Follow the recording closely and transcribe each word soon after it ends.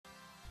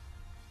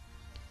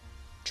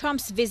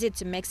Trump's visit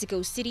to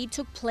Mexico City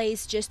took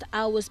place just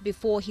hours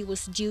before he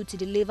was due to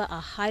deliver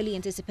a highly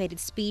anticipated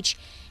speech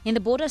in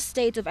the border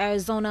state of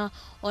Arizona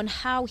on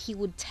how he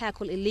would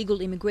tackle illegal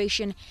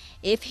immigration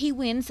if he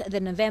wins the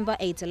November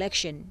 8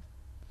 election.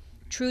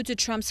 True to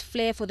Trump's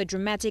flair for the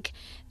dramatic,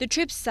 the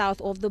trip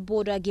south of the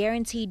border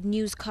guaranteed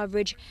news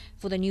coverage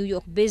for the New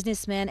York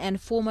businessman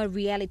and former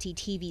reality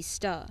TV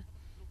star.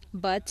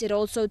 But it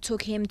also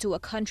took him to a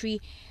country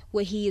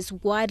where he is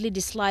widely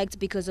disliked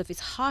because of his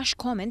harsh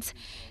comments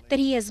that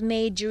he has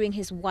made during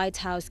his White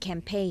House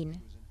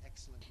campaign.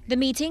 The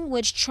meeting,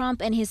 which Trump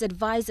and his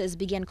advisors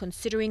began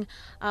considering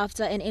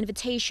after an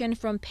invitation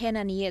from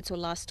Pena Nieto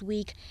last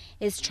week,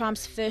 is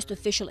Trump's first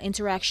official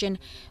interaction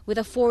with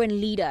a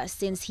foreign leader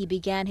since he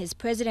began his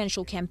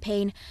presidential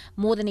campaign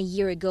more than a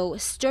year ago,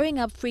 stirring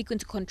up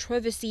frequent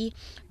controversy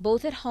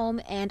both at home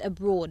and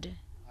abroad.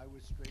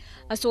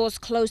 A source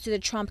close to the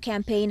Trump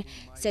campaign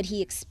said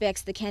he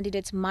expects the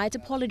candidate might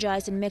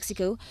apologize in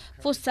Mexico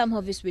for some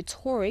of his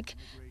rhetoric,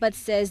 but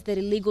says that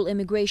illegal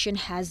immigration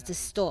has to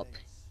stop.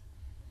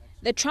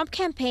 The Trump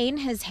campaign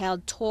has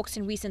held talks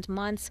in recent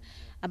months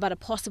about a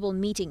possible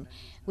meeting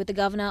with the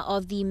governor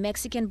of the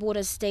Mexican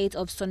border state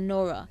of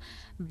Sonora,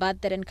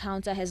 but that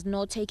encounter has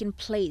not taken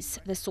place,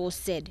 the source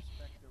said.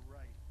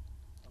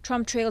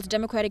 Trump trails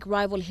Democratic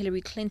rival Hillary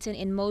Clinton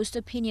in most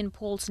opinion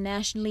polls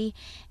nationally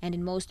and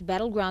in most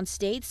battleground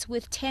states,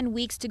 with 10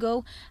 weeks to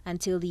go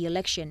until the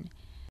election.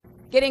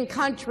 Getting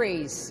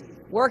countries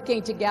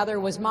working together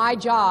was my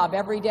job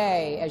every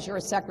day as your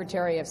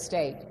Secretary of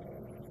State.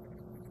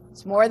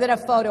 It's more than a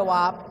photo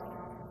op.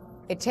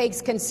 It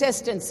takes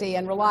consistency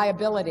and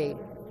reliability.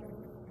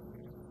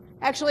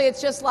 Actually,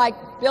 it's just like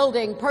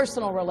building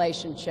personal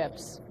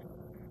relationships.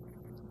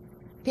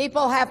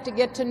 People have to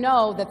get to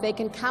know that they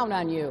can count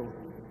on you,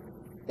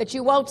 that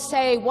you won't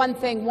say one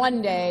thing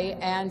one day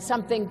and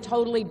something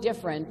totally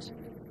different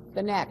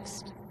the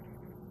next.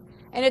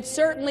 And it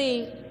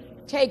certainly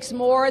takes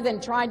more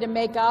than trying to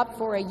make up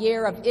for a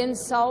year of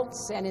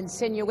insults and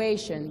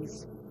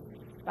insinuations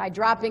by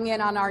dropping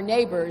in on our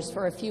neighbors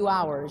for a few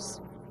hours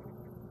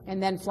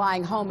and then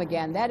flying home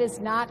again. That is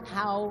not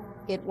how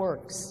it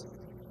works.